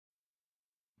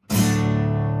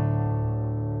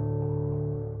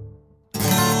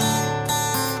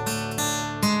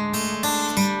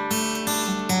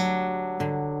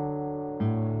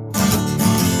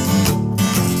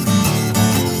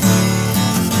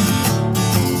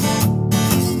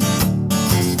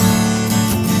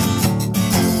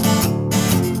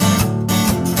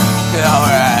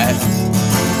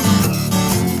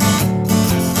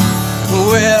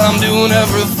doing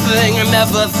everything I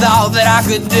never thought that I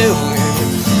could do.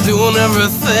 Doing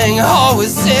everything I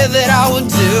always said that I would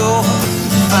do.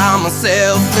 Found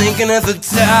myself thinking at the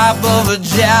top of a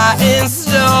giant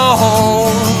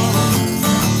stone.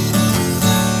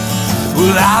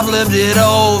 Well, I've lived it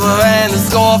over and the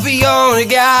Scorpion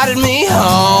guided me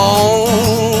home.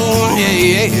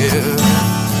 Yeah.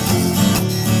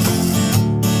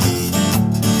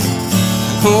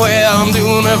 Well, I'm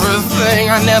doing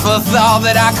everything I never thought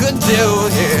that I could do.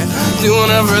 Yeah. Doing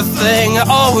everything I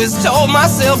always told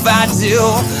myself I'd do.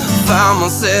 Found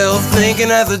myself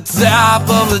thinking at the top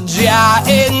of a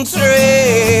giant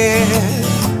tree.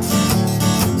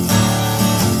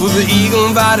 Well, the eagle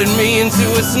invited me into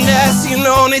its nest, you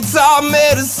know, and it taught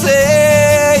me to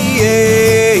say,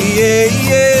 yeah.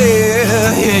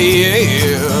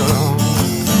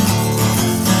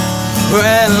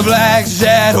 And the black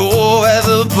shadow at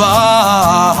the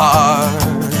bar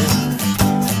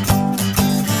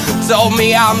told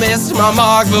me I missed my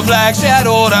mark. The black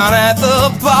shadow down at the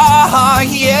bar,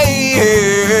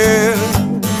 yeah.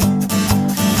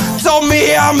 Told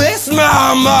me I missed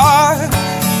my mark.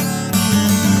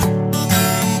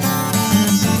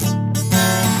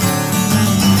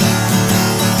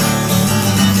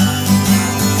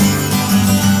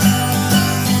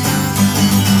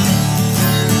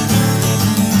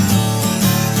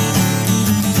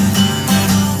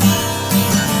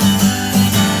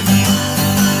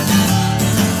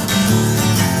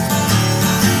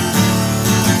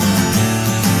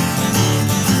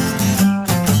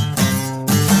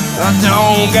 I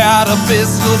don't got a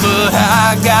pistol, but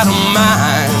I got a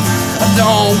mind. I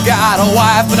don't got a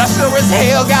wife, but I sure as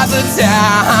hell got the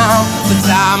time. The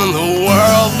time in the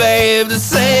world, babe, to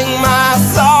sing my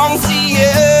song to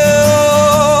you.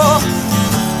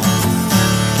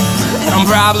 And I'm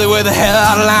probably way the hell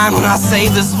out of line when I say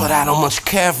this, but I don't much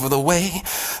care for the way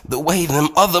them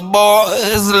other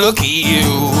boys look at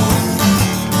you.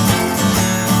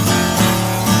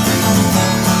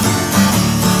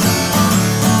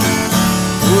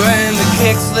 And the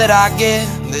kicks that I get,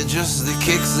 they're just the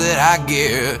kicks that I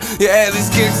get. Yeah,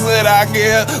 these kicks that I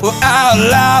get, well, I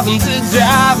allow them to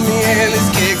drive me. And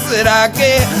these kicks that I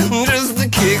get, just the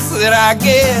kicks that I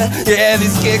get. Yeah,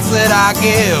 these kicks that I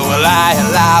get, well, I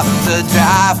allow them to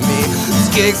drive me.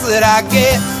 These kicks that I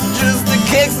get, just the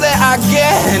kicks that I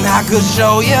get. And I could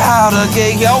show you how to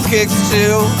get your kicks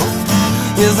too.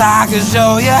 Yes, I could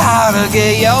show you how to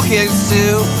get your kicks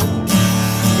too.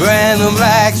 And the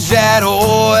black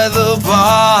shadow at the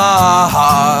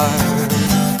bar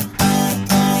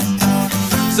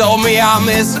told me I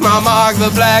missed my mark.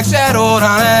 The black shadow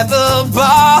down at the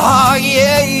bar,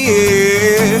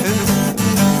 yeah.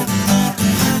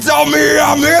 Told me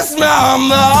I missed my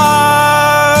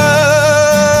mark.